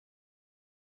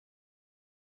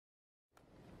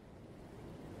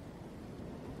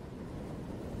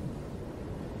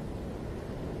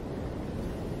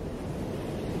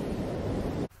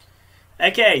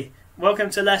Okay,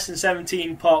 welcome to lesson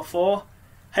 17 part 4.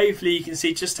 Hopefully you can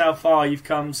see just how far you've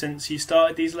come since you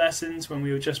started these lessons when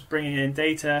we were just bringing in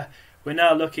data. We're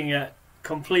now looking at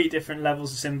complete different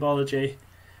levels of symbology,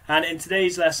 and in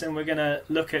today's lesson we're going to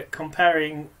look at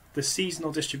comparing the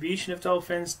seasonal distribution of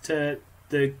dolphins to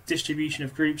the distribution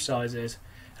of group sizes,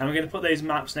 and we're going to put those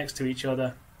maps next to each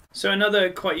other. So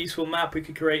another quite useful map we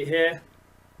could create here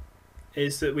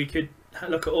is that we could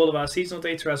look at all of our seasonal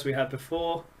data as we had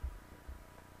before.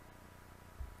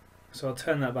 So I'll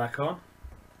turn that back on,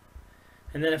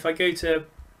 and then if I go to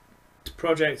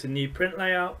project and new print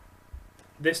layout,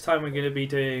 this time we're going to be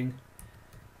doing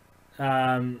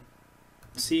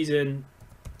season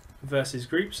versus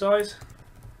group size.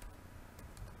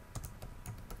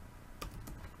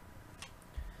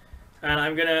 And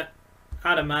I'm going to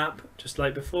add a map just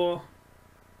like before.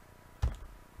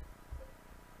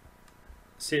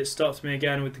 See, it stops me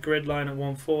again with the grid line at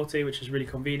 140, which is really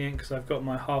convenient because I've got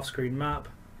my half screen map.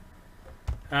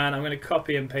 And I'm going to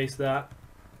copy and paste that.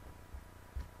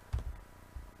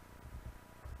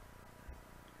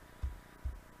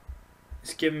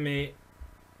 It's given me,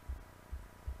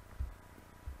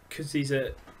 because these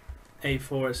are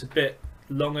A4, it's a bit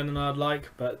longer than I'd like,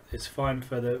 but it's fine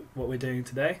for what we're doing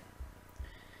today.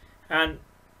 And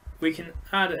we can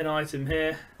add an item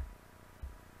here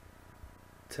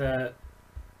so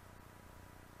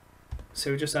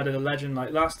we just added a legend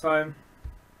like last time,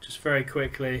 just very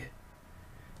quickly,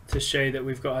 to show that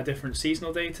we've got our different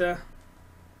seasonal data.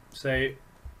 So I'm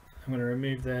going to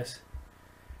remove this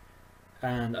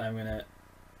and I'm going to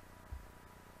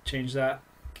change that,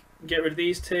 get rid of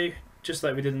these two just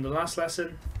like we did in the last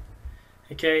lesson.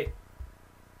 Okay,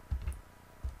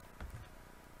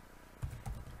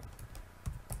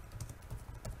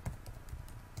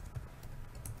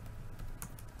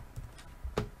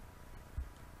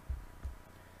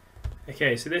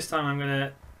 so this time I'm going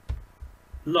to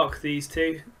lock these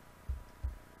two,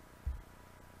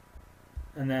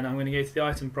 and then I'm going to go to the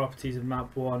item properties of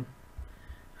map 1.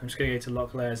 I'm just going to go to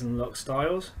lock layers and lock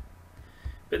styles.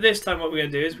 But this time what we're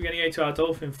going to do is we're going to go to our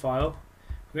dolphin file,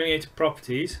 we're going to go to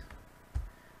properties,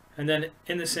 and then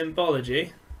in the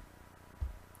symbology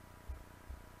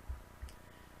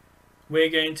we're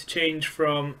going to change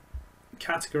from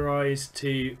categorized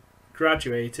to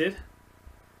graduated,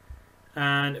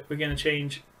 and we're going to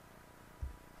change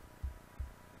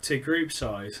to group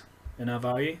size in our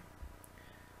value.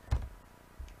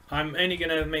 I'm only going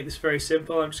to make this very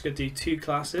simple. I'm just going to do 2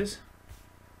 classes.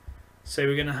 So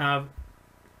we're going to have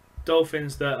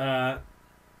dolphins that are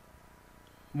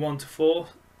 1 to 4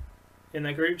 in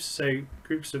their groups. So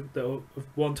groups of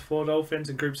 1 to 4 dolphins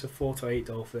and groups of 4 to 8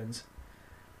 dolphins.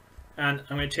 And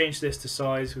I'm going to change this to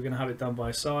size. We're going to have it done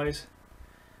by size.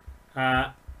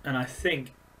 And I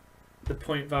think the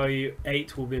point value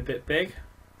 8 will be a bit big.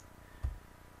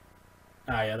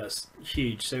 Ah yeah, that's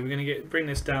huge. So we're going to bring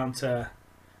this down to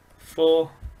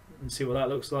 4 and see what that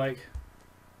looks like.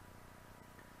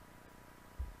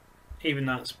 Even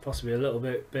that's possibly a little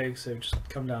bit big, so just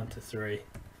come down to 3.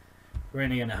 We're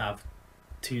only going to have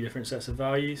 2 different sets of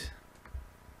values.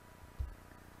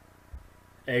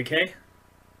 Okay.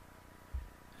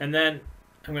 And then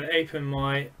I'm going to open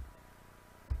my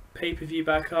paper view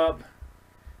back up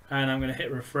and I'm going to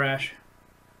hit refresh.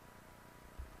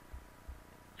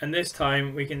 And this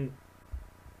time we can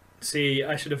see,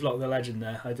 I should have locked the legend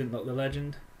there. I didn't lock the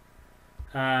legend.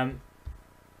 But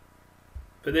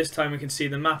this time we can see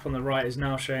the map on the right is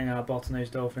now showing our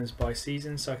bottlenose dolphins by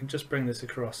season. So I can just bring this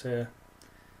across here.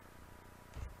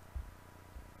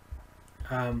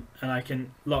 And I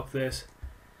can lock this.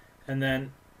 And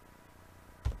then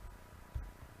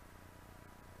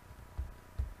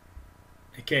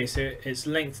okay, so it's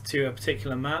linked to a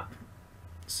particular map.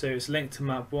 So it's linked to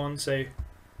map 1. So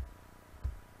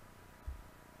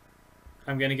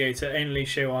I'm going to go to only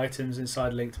show items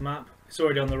inside linked map. It's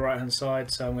already on the right hand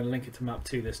side, so I'm going to link it to map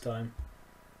 2 this time.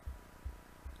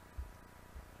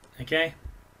 Okay,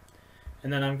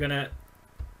 and then I'm going to,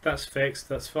 that's fixed,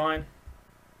 that's fine.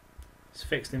 It's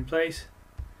fixed in place.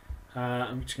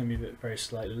 I'm just going to move it very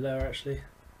slightly lower actually.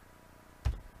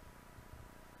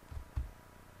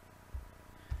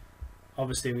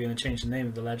 Obviously we're going to change the name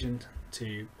of the legend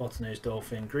to bottlenose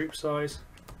dolphin group size.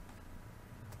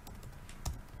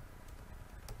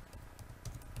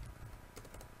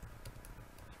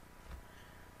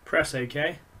 Press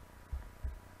OK,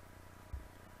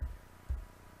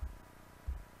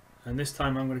 and this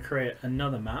time I'm going to create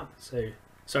another map,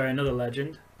 another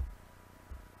legend.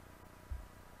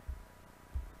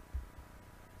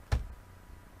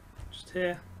 Just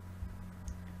here,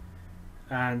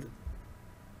 and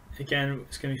again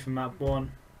it's going to be from map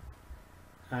 1,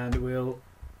 and we'll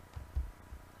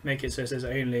make it so it says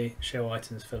only show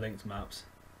items for linked maps,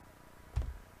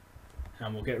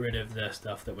 and we'll get rid of the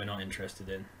stuff that we're not interested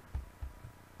in.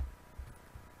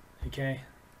 Okay,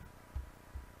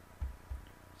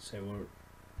 so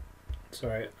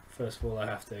first of all I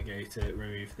have to go to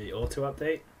remove the auto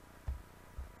update.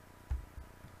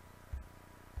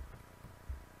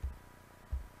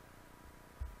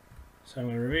 So I'm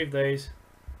going to remove those,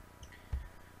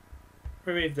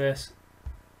 remove this,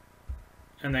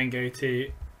 and then go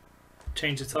to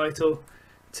change the title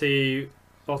to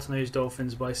bottlenose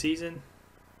dolphins by season.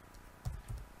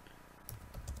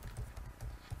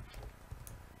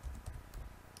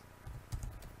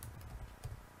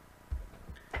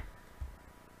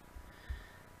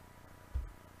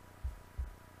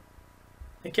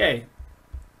 Okay,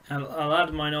 and I'll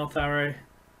add my north arrow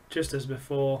just as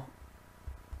before.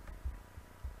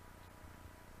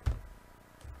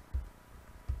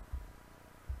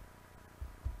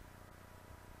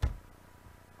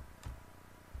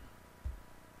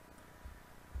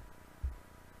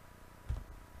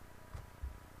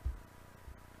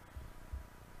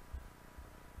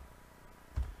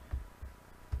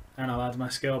 And I'll add my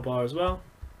scale bar as well.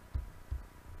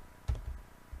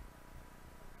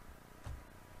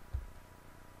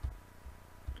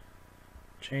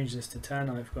 Change this to 10.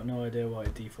 I've got no idea why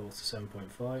it defaults to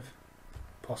 7.5.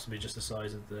 Possibly just the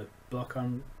size of the block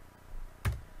I'm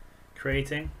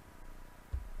creating.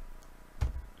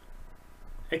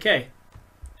 Okay,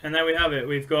 and there we have it.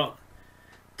 We've got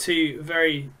two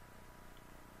very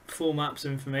full maps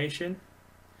of information.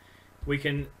 We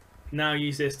can now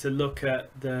use this to look at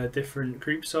the different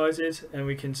group sizes, and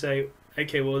we can say,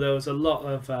 okay, well, there was a lot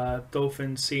of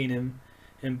dolphins seen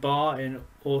in Bar in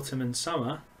autumn and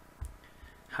summer.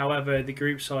 However, the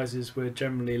group sizes were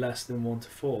generally less than 1 to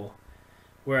 4,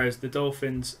 whereas the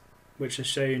dolphins, which are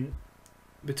shown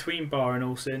between Bar and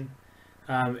Alston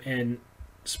in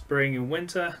spring and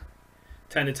winter,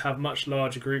 tended to have much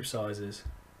larger group sizes.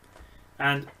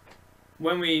 And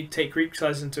when we take group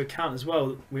sizes into account as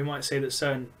well, we might say that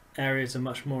certain areas are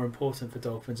much more important for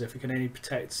dolphins if we can only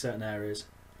protect certain areas.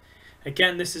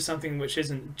 Again, this is something which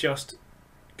isn't just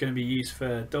going to be used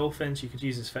for dolphins. You could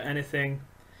use this for anything.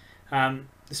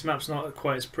 This map's not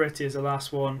quite as pretty as the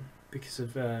last one because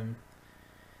of a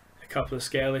couple of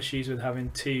scale issues with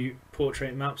having two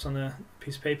portrait maps on a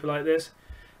piece of paper like this.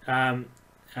 And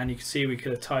you can see we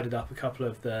could have tidied up a couple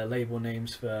of the label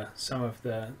names for some of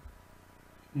the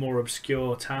more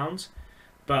obscure towns,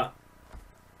 but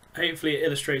hopefully it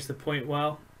illustrates the point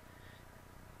well.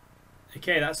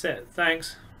 Okay, that's it.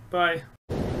 Thanks. Bye.